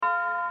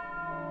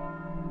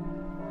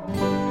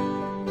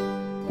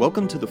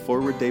Welcome to the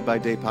Forward Day by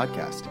Day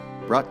podcast,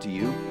 brought to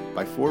you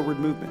by Forward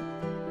Movement.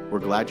 We're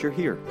glad you're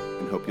here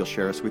and hope you'll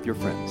share us with your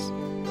friends.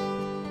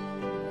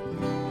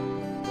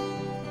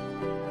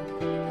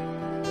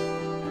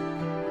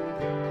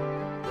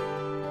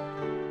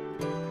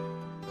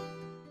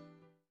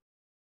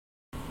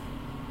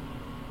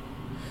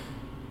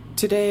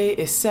 Today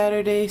is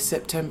Saturday,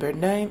 September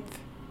 9th,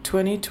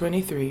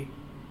 2023.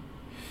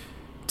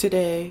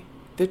 Today,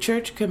 the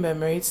Church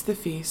commemorates the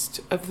feast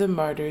of the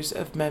Martyrs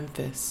of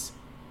Memphis.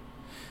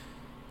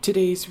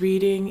 Today's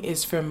reading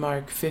is from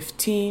Mark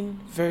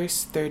 15,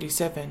 verse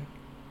 37.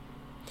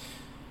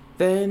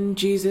 Then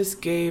Jesus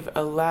gave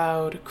a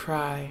loud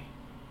cry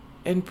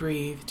and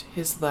breathed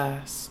his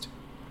last.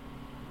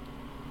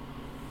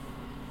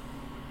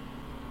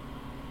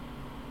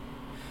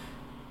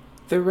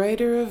 The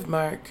writer of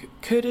Mark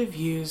could have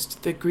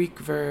used the Greek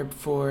verb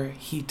for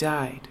he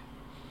died.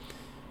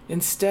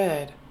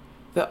 Instead,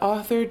 the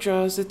author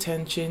draws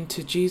attention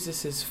to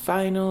Jesus'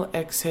 final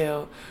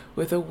exhale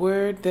with a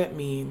word that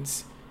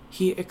means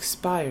he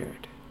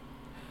expired.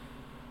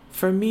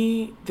 For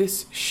me,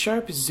 this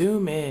sharp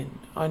zoom in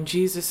on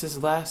Jesus'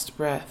 last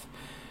breath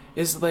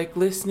is like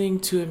listening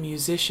to a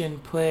musician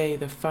play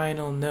the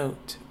final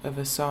note of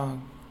a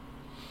song.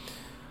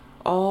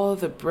 All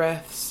the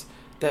breaths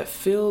that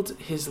filled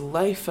his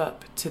life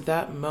up to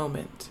that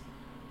moment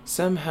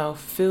somehow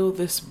fill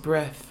this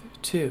breath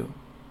too.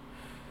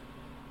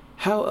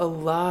 How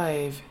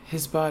alive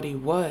his body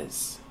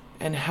was,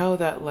 and how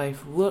that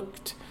life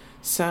looked,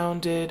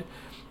 sounded,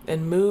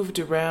 and moved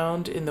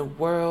around in the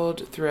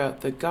world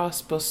throughout the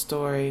gospel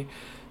story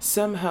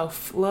somehow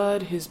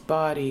flood his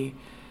body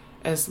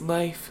as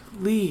life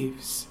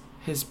leaves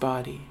his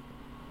body.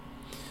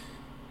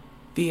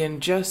 The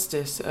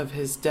injustice of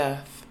his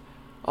death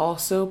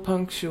also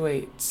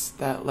punctuates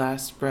that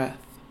last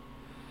breath,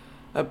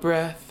 a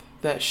breath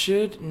that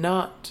should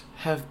not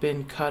have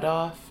been cut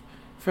off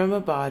from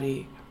a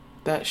body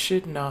that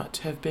should not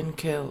have been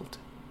killed.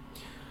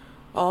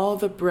 All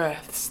the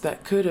breaths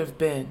that could have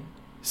been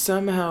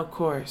somehow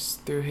coursed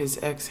through his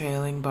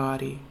exhaling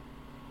body.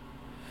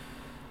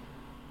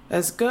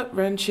 As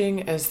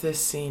gut-wrenching as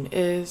this scene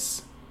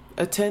is,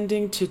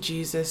 attending to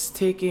Jesus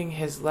taking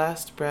his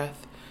last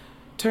breath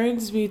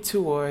turns me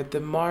toward the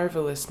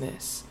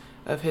marvelousness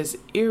of his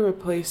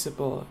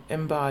irreplaceable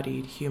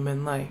embodied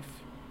human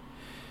life.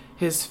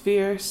 His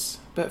fierce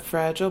but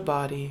fragile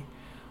body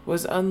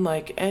was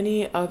unlike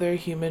any other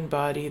human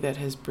body that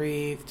has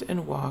breathed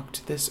and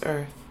walked this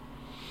earth.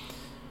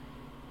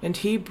 And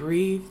he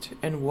breathed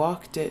and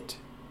walked it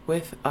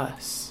with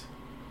us.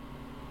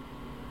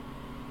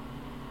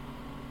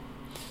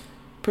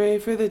 Pray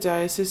for the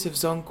Diocese of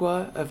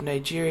Zonkwa of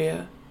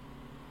Nigeria,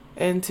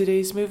 and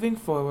today's moving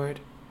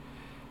forward,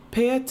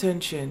 pay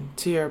attention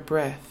to your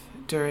breath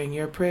during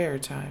your prayer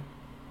time.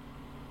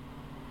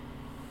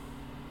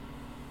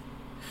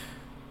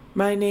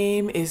 My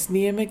name is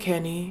Nia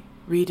McKenney,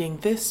 reading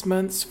this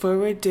month's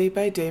Forward Day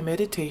by Day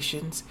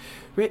Meditations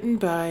written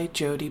by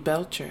Jody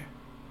Belcher.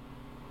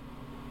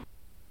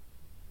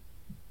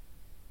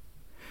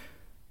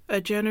 A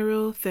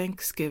General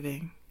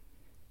Thanksgiving.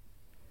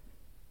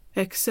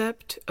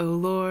 Accept, O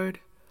Lord,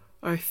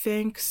 our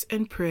thanks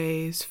and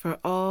praise for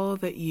all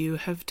that you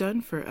have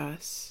done for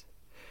us.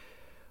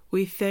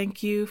 We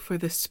thank you for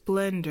the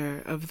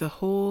splendor of the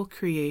whole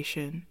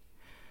creation,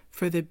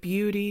 for the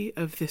beauty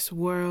of this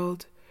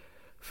world,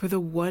 for the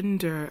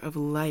wonder of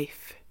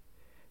life,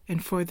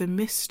 and for the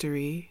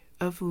mystery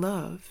of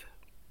love.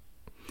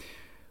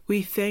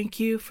 We thank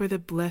you for the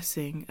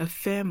blessing of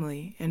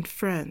family and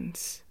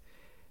friends,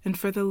 and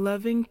for the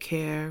loving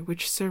care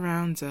which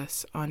surrounds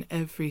us on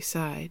every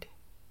side.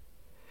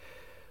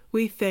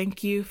 We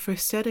thank you for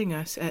setting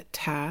us at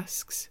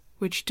tasks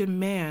which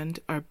demand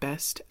our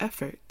best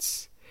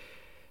efforts,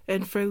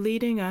 and for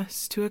leading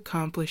us to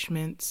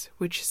accomplishments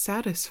which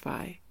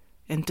satisfy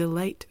and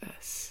delight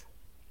us.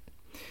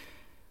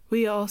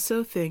 We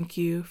also thank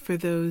you for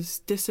those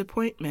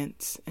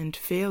disappointments and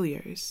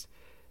failures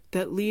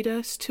that lead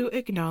us to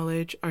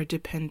acknowledge our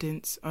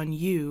dependence on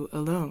you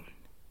alone.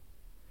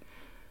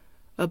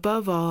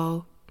 Above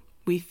all,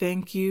 we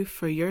thank you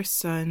for your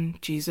Son,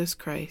 Jesus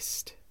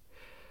Christ,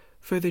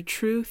 for the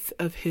truth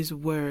of his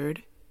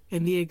word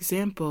and the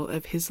example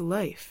of his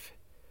life,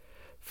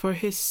 for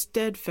his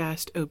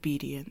steadfast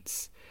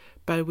obedience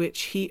by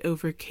which he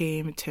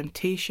overcame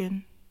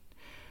temptation,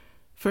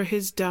 for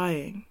his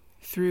dying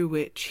through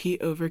which he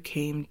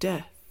overcame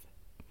death,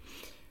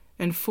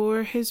 and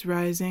for his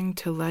rising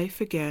to life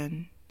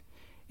again,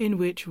 in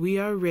which we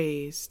are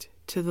raised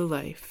to the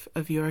life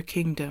of your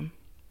kingdom.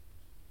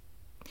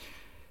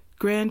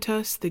 Grant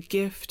us the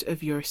gift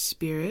of your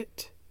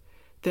Spirit,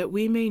 that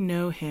we may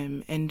know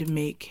him and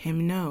make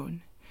him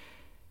known,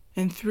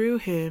 and through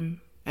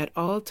him, at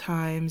all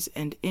times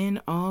and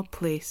in all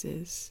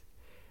places,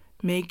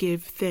 may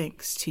give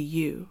thanks to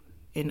you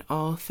in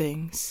all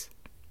things.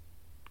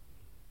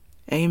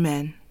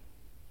 Amen.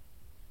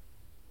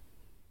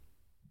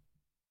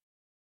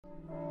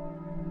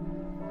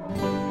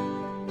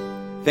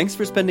 Thanks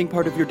for spending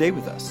part of your day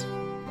with us.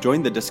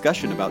 Join the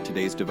discussion about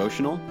today's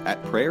devotional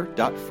at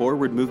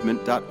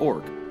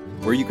prayer.forwardmovement.org,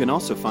 where you can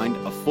also find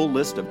a full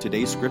list of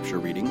today's scripture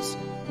readings,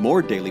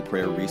 more daily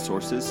prayer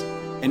resources,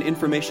 and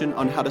information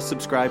on how to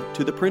subscribe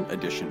to the print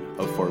edition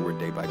of Forward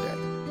Day by Day.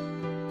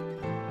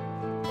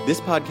 This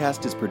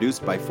podcast is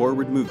produced by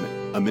Forward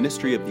Movement, a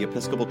ministry of the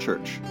Episcopal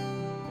Church.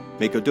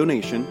 Make a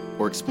donation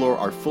or explore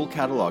our full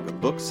catalog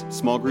of books,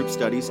 small group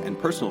studies, and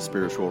personal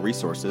spiritual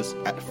resources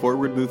at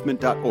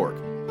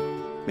forwardmovement.org.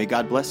 May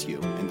God bless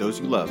you and those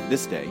you love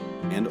this day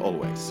and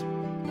always.